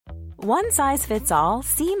One size fits all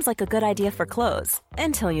seems like a good idea for clothes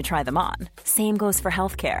until you try them on. Same goes for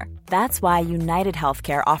healthcare. That's why United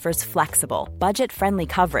Healthcare offers flexible, budget-friendly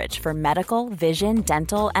coverage for medical, vision,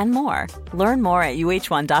 dental, and more. Learn more at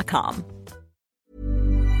uh1.com.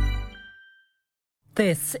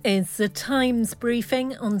 This is the Times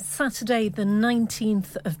briefing on Saturday, the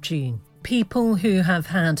 19th of June. People who have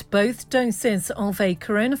had both doses of a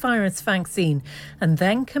coronavirus vaccine and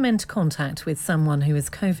then come into contact with someone who is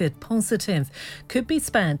COVID positive could be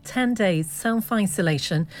spared 10 days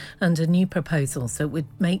self-isolation under new proposals that would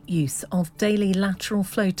make use of daily lateral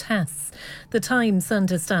flow tests. The Times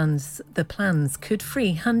understands the plans could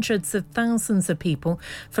free hundreds of thousands of people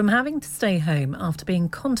from having to stay home after being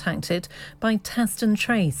contacted by Test and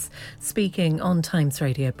Trace. Speaking on Times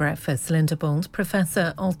Radio Breakfast, Linda Bold,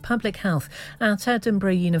 Professor of Public Health at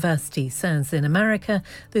Edinburgh University, says in America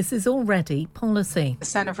this is already policy. The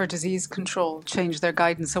Centre for Disease Control changed their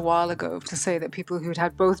guidance a while ago to say that people who'd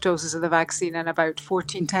had both doses of the vaccine and about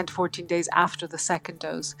 10 to 14 days after the second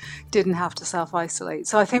dose didn't have to self-isolate.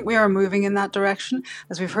 So I think we are moving in that direction.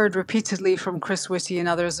 As we've heard repeatedly from Chris Whitty and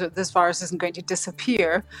others, this virus isn't going to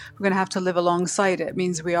disappear. We're going to have to live alongside it. It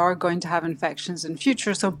means we are going to have infections in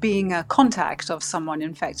future. So being a contact of someone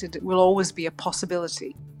infected will always be a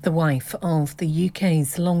possibility. The wife of the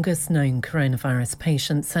UK's longest known coronavirus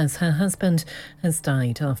patient says her husband has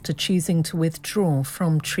died after choosing to withdraw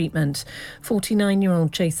from treatment.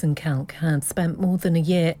 49-year-old Jason Kalk had spent more than a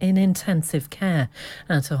year in intensive care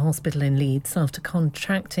at a hospital in Leeds after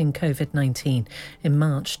contracting COVID-19 in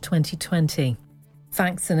March 2020.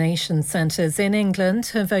 Vaccination centres in England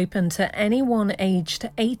have opened to anyone aged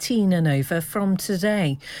 18 and over from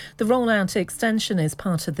today. The rollout extension is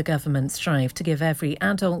part of the government's drive to give every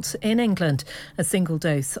adult in England a single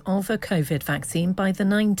dose of a COVID vaccine by the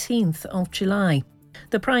 19th of July.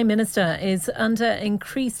 The Prime Minister is under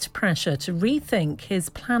increased pressure to rethink his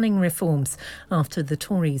planning reforms after the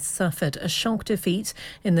Tories suffered a shock defeat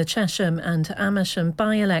in the Chesham and Amersham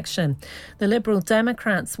by-election. The Liberal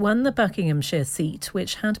Democrats won the Buckinghamshire seat,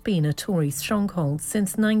 which had been a Tory stronghold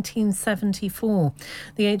since 1974.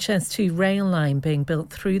 The HS2 rail line being built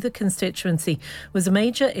through the constituency was a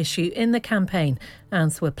major issue in the campaign,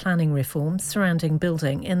 as were planning reforms surrounding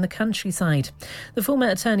building in the countryside. The former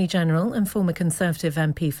Attorney-General and former Conservative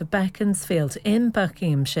MP for Beaconsfield in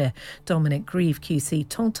Buckinghamshire, Dominic Grieve QC,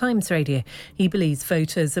 told Times Radio he believes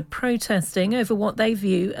voters are protesting over what they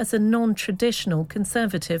view as a non-traditional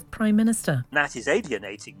Conservative Prime Minister. That is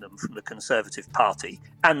alienating them from the Conservative Party,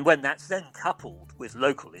 and when that's then coupled with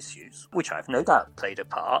local issues, which I've no doubt played a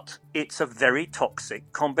part, it's a very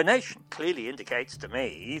toxic combination. Clearly indicates to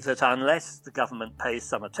me that unless the government pays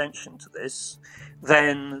some attention to this,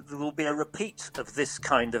 then there will be a repeat of this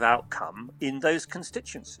kind of outcome in those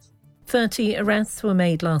constituencies. 30 arrests were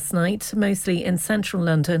made last night, mostly in central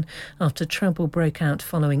London, after trouble broke out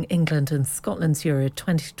following England and Scotland's Euro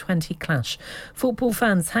 2020 clash. Football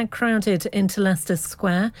fans had crowded into Leicester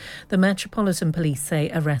Square. The Metropolitan Police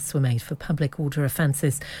say arrests were made for public order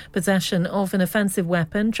offences, possession of an offensive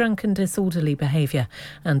weapon, drunken disorderly behaviour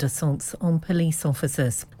and assaults on police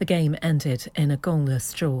officers. The game ended in a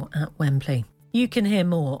goalless draw at Wembley. You can hear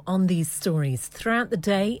more on these stories throughout the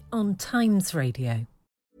day on Times Radio.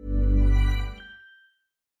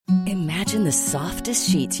 Imagine the softest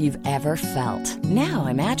sheets you've ever felt. Now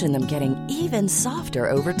imagine them getting even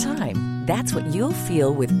softer over time. That's what you'll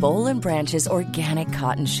feel with Boll & Branch's organic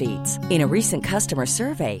cotton sheets. In a recent customer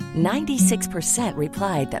survey, 96%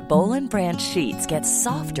 replied that Boll & Branch sheets get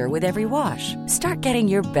softer with every wash. Start getting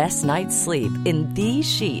your best night's sleep in these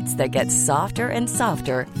sheets that get softer and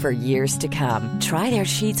softer for years to come. Try their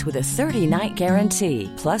sheets with a 30-night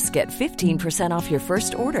guarantee. Plus, get 15% off your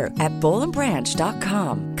first order at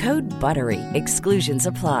bollandbranch.com. Code BUTTERY. Exclusions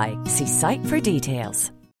apply. See site for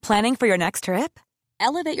details. Planning for your next trip?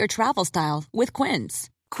 Elevate your travel style with Quince.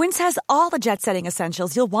 Quince has all the jet-setting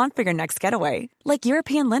essentials you'll want for your next getaway, like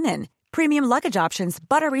European linen, premium luggage options,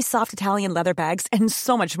 buttery soft Italian leather bags, and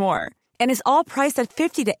so much more. And is all priced at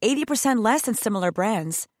 50 to 80% less than similar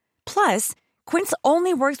brands. Plus, Quince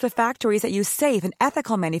only works with factories that use safe and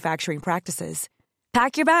ethical manufacturing practices.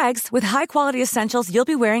 Pack your bags with high-quality essentials you'll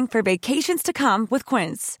be wearing for vacations to come with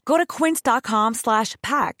Quince. Go to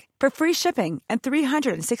quince.com/pack for free shipping and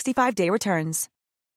 365-day returns.